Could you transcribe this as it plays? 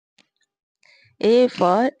A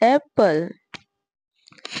for apple.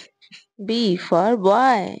 B for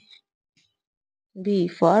boy. B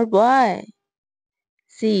for boy.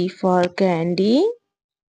 C for candy.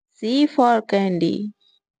 C for candy.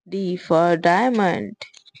 D for diamond.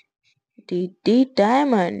 D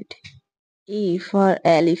diamond. E for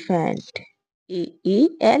elephant. E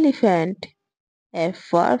elephant. F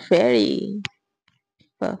for fairy.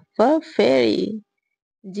 F for fairy.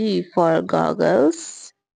 G for goggles.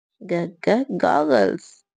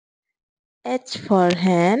 Goggles. H for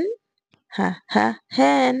hen.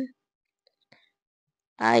 Hen.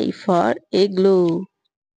 I for igloo.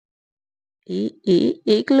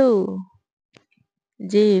 Igloo.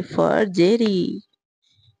 J for Jerry.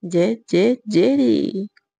 Jerry.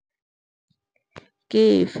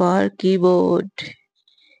 K for keyboard.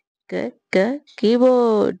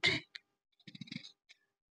 Keyboard.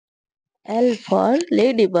 L for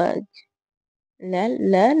ladybug.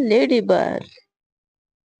 Ladybug.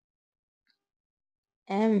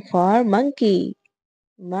 M for monkey.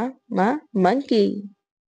 Monkey.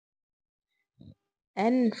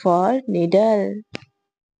 N for needle.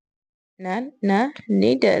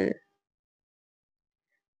 Needle.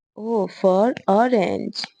 O for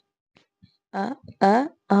orange.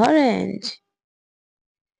 Orange.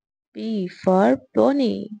 P for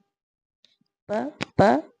pony.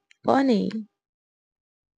 Pony.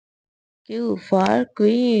 Q for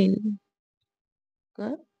queen.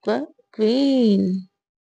 Queen.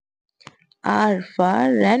 R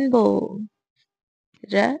for rainbow.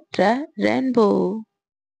 Rainbow.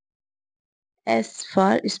 S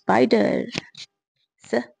for spider.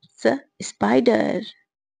 Spider.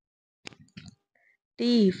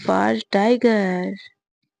 T for tiger.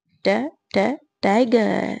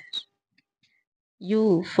 Tiger.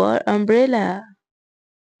 U for umbrella.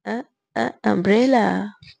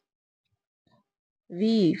 Umbrella.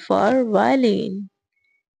 V for violin.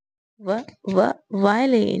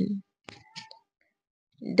 Violin.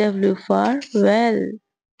 W for well.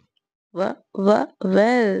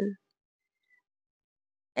 Well.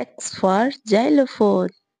 X for xylophone.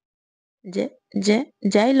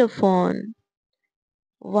 Xylophone.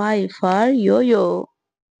 Y for yo-yo.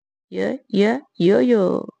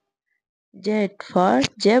 Yo-yo. Z for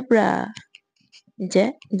zebra.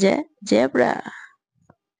 Zebra.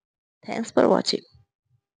 Thanks for watching.